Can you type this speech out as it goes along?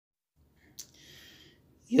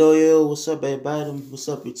Yo, what's up, everybody? What's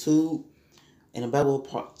up, YouTube? And I'm back with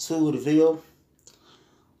part two of the video.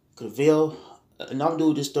 And I'm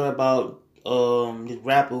doing this story about this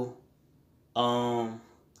rapper. Her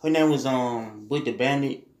name was Boog the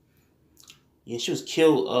Bandit. Yeah, she was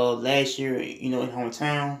killed last year. In her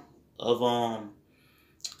hometown of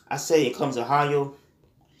I say it comes Ohio.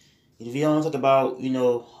 The video I'm talking about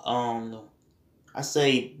I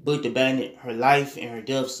say Boog the Bandit, her life and her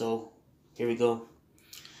death. So here we go.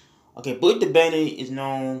 Okay, Boog the Bandit is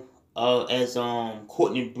known as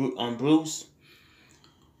Courtney Bruce.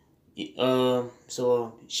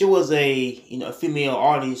 So she was a female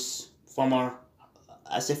artist from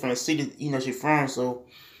from the city she from. So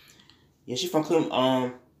yeah, she from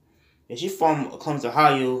Columbus,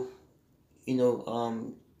 Ohio.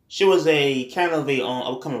 She was a kind of a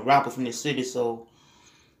upcoming rapper from the city. So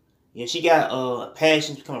yeah, she got a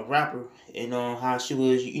passion to become a rapper, and how she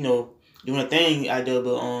was doing a thing out there,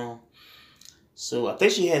 but so I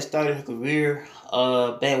think she had started her career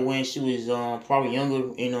back when she was probably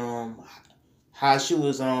younger, and how she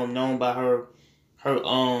was known by her by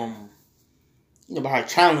her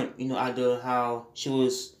talent, out there, how she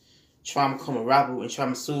was trying to become a rapper and trying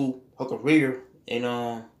to pursue her career. And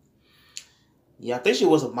yeah, I think she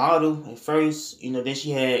was a model at first, then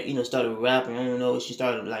she had started rapping. I don't know, she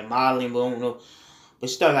started like modeling, but I don't know, but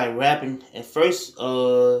she started like rapping at first.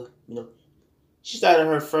 She started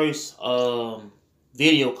her first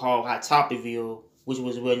video called Hot Topic video, which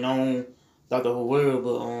was well known throughout the whole world.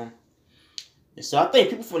 But and so I think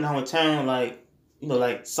people from the hometown,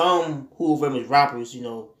 like some who are famous rappers,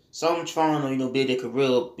 some trying to build their career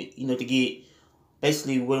up, to get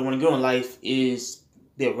basically what they want to go in life is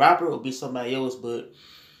be a rapper or be somebody else. But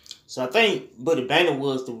so I think Buddy Bandit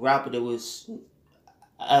was the rapper that was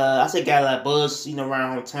I say got a lot of buzz,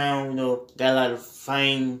 around hometown, got a lot of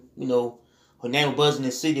fame, her name was buzzing in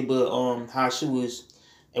the city, but how she was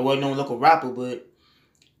a well known local rapper. But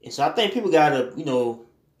and so I think people gotta,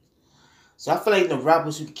 so I feel like the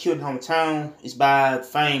rappers who get killed in hometown is by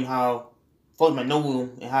fame, how folks might know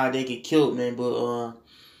them and how they get killed, man. But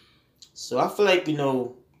so I feel like,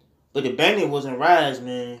 but the Bandit wasn't rise,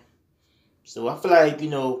 man. So I feel like,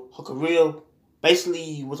 her career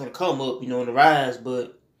basically was gonna come up, on the rise,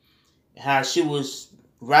 but how she was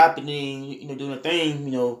rapping and, doing a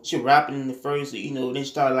thing, she rapping in the first, then she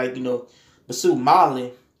started like, pursue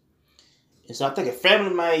modeling. And so I think a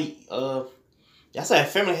family might I said a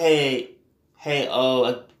family had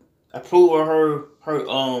approved of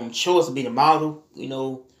her choice to be the model,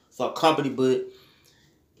 for a company, but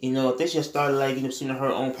I think she started like pursuing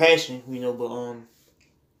her own passion, but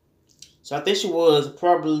so I think she was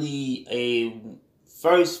probably a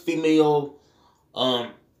first female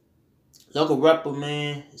local rapper,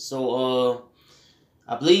 man. So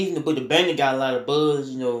I believe but the Bandit got a lot of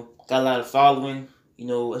buzz, got a lot of following, she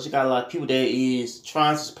got a lot of people that is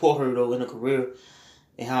trying to support her though in her career,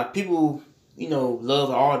 and how people, love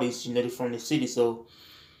the artists, they're from the city. So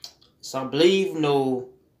I believe,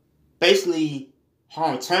 basically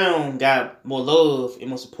hometown got more love and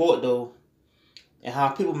more support though, and how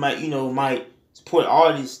people might support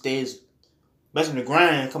artists that's basically the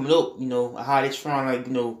grind coming up, how they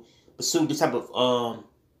trying pursue this type of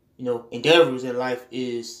endeavors in life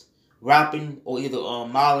is rapping or either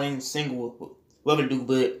modeling, single, whatever they do.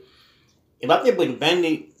 But if I think the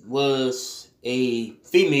Bandit was a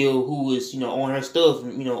female who was, on her stuff,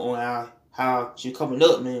 on how she was coming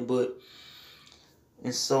up, man. But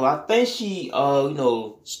and so I think she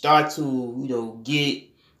start to, get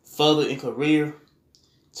further in career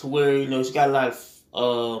to where, she got a lot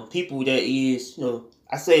of people that is,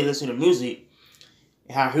 I say listen to music,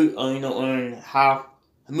 and how her, and how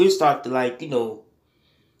her music start to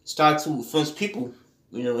start to influence people,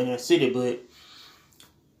 in her city. But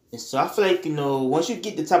and so I feel like, once you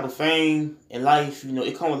get the type of fame in life,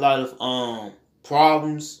 it come with a lot of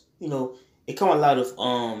problems, it come with a lot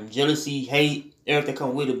of jealousy, hate, everything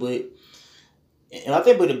come with it. But and I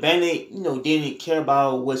think but the Bandit, didn't care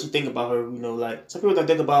about what she think about her, like some people don't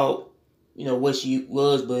think about, what she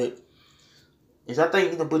was, but and so I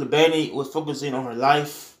think, but the Bandit was focusing on her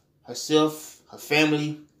life, herself, her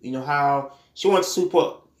family, how she wanted to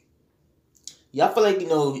support. Yeah, I feel like,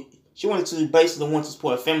 she wanted to basically want to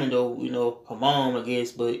support her family though, her mom, I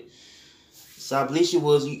guess. But so I believe she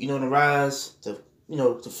was, on the rise to,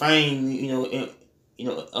 to fame, and,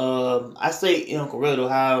 I say in her career though,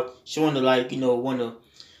 how she wanted to want to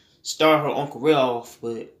start her own career off.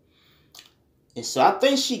 But and so I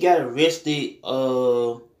think she got arrested.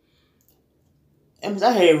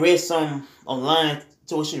 I had read some online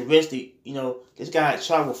until she arrested. This guy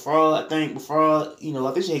charged with fraud. I think with fraud.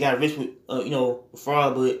 I think she got arrested with with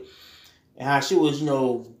fraud, but and how she was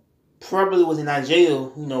probably was in that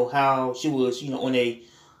jail. How she was on a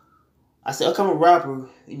I said upcoming rapper.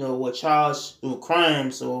 Was charged with a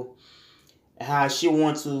crime. So how she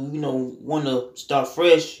want to want to start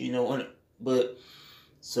fresh. But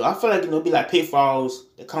so I feel like be like pitfalls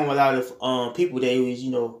that come with a lot of people that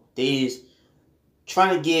they is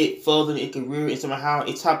trying to get further in career and somehow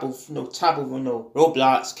a type of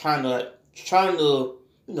roadblocks, kind of trying to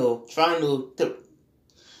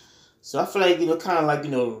so I feel like kind of like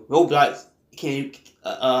roadblocks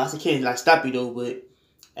can't like stop you though, but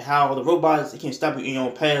how the robots it can't stop you in your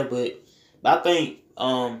own path, but I think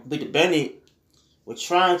with the Bandit was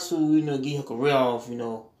trying to get her career off,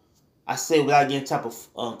 I said without getting type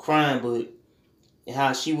of crime, but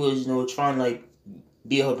how she was trying to like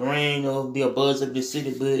build her brain, be a buzz of the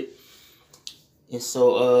city, but and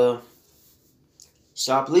so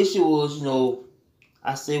I believe she was,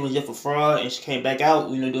 I said it was just for fraud, and she came back out,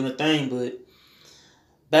 doing her thing, but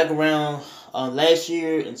back around last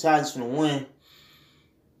year in 2021,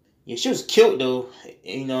 yeah, she was killed though,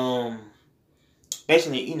 and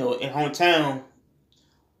basically, in hometown,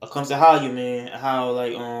 comes to Hollywood, man, how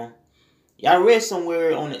like yeah, I read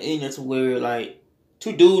somewhere on the internet to where like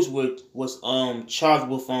two dudes was charged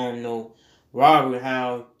with robbery,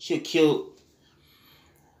 how she killed.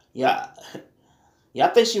 Yeah, yeah, I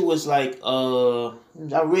think she was like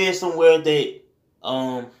I read somewhere that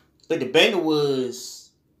but the bandit was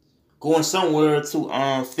going somewhere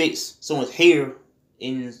to fix someone's hair,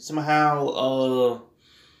 and somehow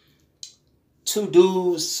two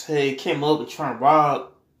dudes had came up and trying to rob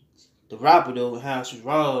the rapper though, and how she was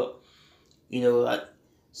robbed. Like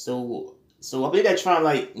so I believe they're trying to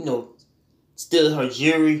like steal her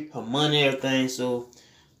jewelry, her money, everything. So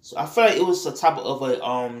I feel like it was a type of a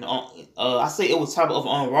I say it was type of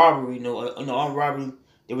armed robbery. Armed robbery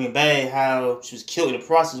that went bad. How she was killed in the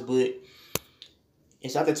process, but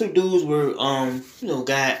and so after two dudes were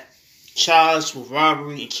got charged with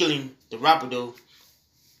robbery and killing the rapper though.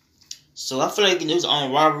 So I feel like it was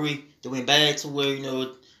armed robbery that went bad to where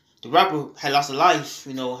the rapper had lost her life.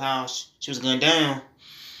 How she was gunned down,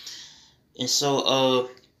 and so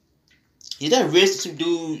he got arrested two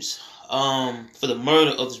dudes for the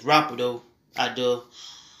murder of this rapper though.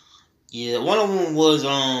 Yeah, one of them was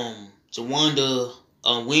Jawanda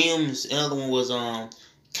Williams, the other one was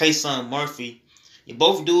Kayson Murphy. Yeah,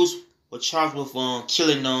 both dudes were charged with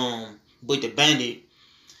killing with the Bandit,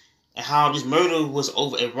 and how this murder was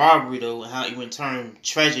over a robbery though, and how it went turned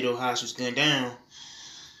tragic though, how she was gunned down.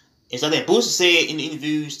 And so I think Booster said in the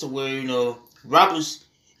interviews to where robbers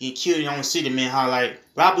get killed in their own city, man. How like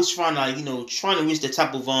robbers trying to like trying to reach the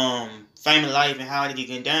type of fame in life and how they get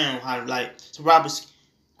gunned down. How like so robbers,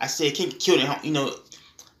 I said can't get killed in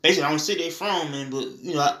basically I don't see they from, man. But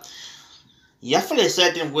yeah, I feel like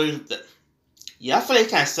sad thing where yeah, I feel like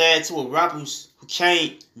kind of sad to rappers who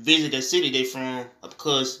can't visit the city they from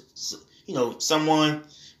because someone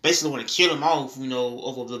basically want to kill them off,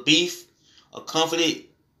 over the beef or conflict,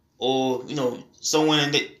 or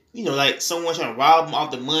someone that like someone trying to rob them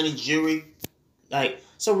off the money, jewelry, like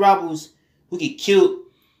some robbers who get killed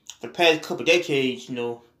for the past couple decades,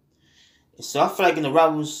 And so I feel like in the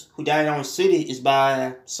robbers who died in our city is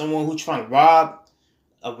by someone who trying to rob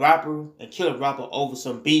a rapper and kill a rapper over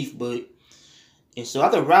some beef, and so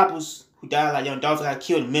other rappers who died like Young Dolph got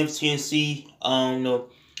killed in Memphis, Tennessee. The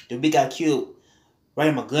big got killed right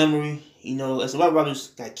in Montgomery. And some other rappers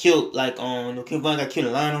got killed like King Von got killed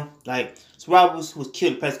in Atlanta. Like some rappers who was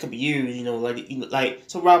killed the past couple years. Like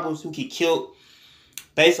some rappers who get killed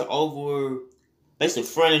basically a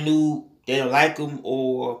friend of new they don't like them,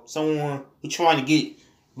 or someone who trying to get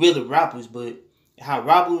rid of rappers, but how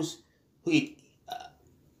rappers who get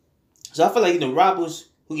so I feel like rappers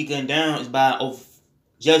who get gunned down is by of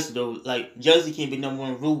justice though. Like justice can't be number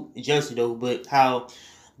one root in justice though, but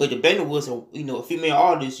the Bandit was a female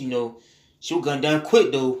artist. She was gunned down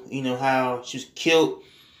quick though. How she was killed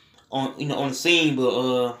on on the scene,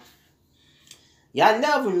 but yeah, I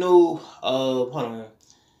never know. Hold on.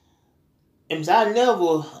 And I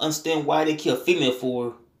never understand why they kill a female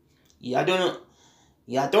for. Yeah, I don't.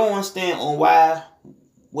 Yeah, I don't understand on why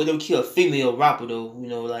would they kill a female rapper though.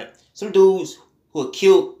 Like some dudes who are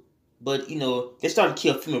killed, but they started to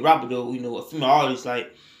kill a female rapper though. A female artist,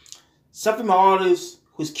 like some female artists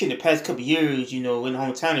who's killed in the past couple years. In the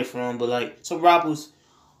hometown they're from, but like some rappers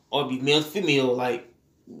or be male, female, like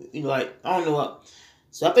like I don't know what.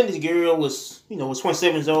 So I think this girl was was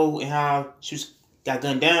 27 years old, and how she got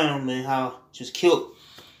gunned down, and how she was killed,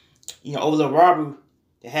 over the robbery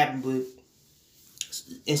that happened. But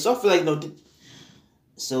And so I feel like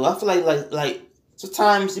so I feel like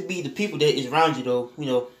sometimes it be the people that is around you though.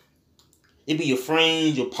 It be your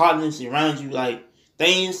friends, your partners around you. Like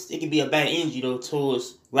things, it can be a bad energy though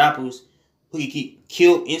towards rappers who can get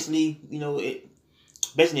killed instantly.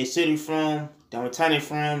 Based on their city from, down town they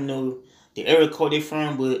from, the area code they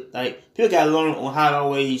from. But like people gotta learn on how to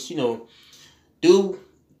always, do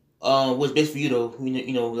what's best for you though.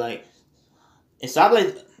 Like, and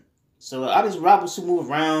so I just rappers who move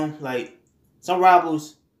around like some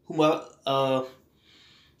rappers who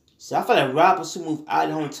so I feel like rappers who move out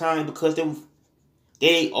of their hometown because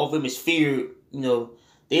they are very much feared.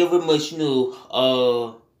 They are very much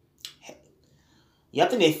yeah, I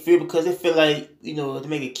think they fear because they feel like they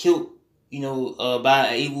may get killed by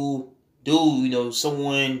an evil dude.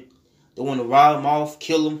 Someone that want to rob them off,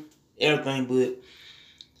 kill them, everything.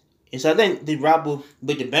 And so I think the rapper,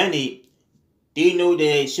 but the Bandit, didn't know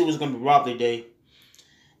that she was gonna be robbed today.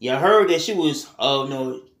 Yeah, I heard that she was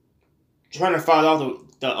trying to fight off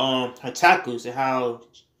the her attackers and how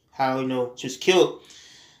she was killed.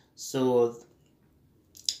 So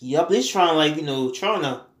yeah, but he's trying trying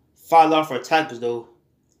to fight off her attackers though,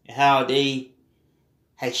 and how they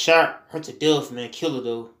had shot her to death, man, kill her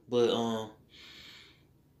though. But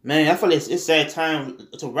man, I feel like it's sad time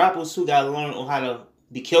to rappers who gotta learn on how to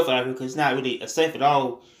be careful out here because it's not really safe at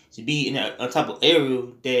all to be in a type of area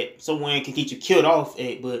that someone can get you killed off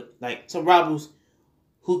at. But like some rappers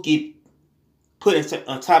who get put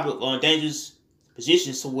on top of dangerous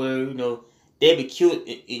positions to where they'll be killed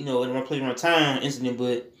in the wrong place, wrong time incident.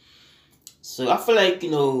 But so I feel like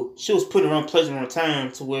she was put in the wrong place, wrong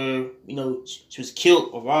time to where she was killed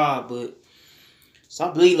or robbed. But so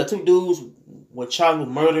I believe like two dudes were charged with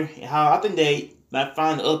murder, and how I think they might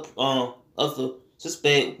find the other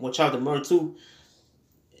suspect were charged with murder too.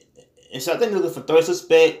 And so I think they're looking for third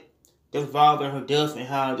suspect that's involved in her death, and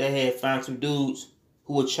how they had found two dudes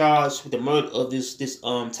who were charged with the murder of this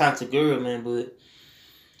talented girl, man. But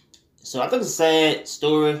so I think it's a sad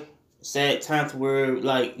story, sad time to where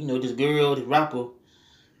this girl, this rapper,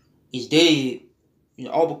 is dead.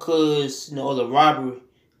 All because of the robbery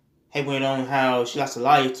had went on, how she lost a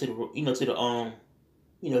life to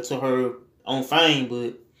to her own fame.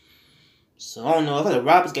 But so I don't know. I feel like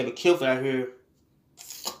rappers gotta be careful out here.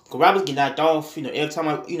 Cause rappers get knocked off. Every time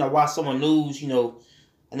I watch someone news, and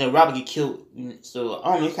then rapper get killed. So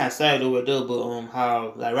I don't know. It's kind of sad though, but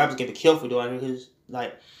how like rappers get be careful though out here, cause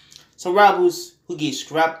like some rappers who get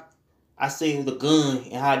scrapped, I say with a gun,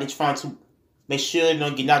 and how they trying to make sure they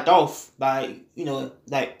don't get knocked off by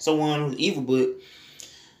like someone who's evil. But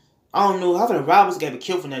I don't know. How the rappers gotta be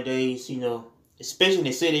careful nowadays. Especially in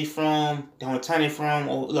the city they from, down town they from,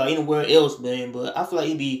 or like anywhere else, man. But I feel like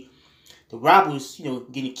it be the rappers,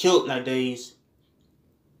 getting killed nowadays.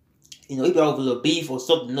 It be over a little beef or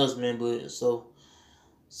something else, man. But so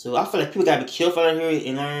I feel like people gotta be careful out here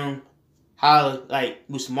and learn how to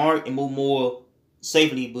move smart and move more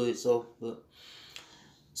safely. But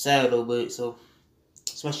sad though. But so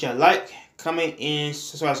much y'all like, comment, and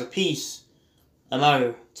subscribe. Peace. I'm out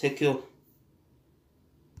here. Take care.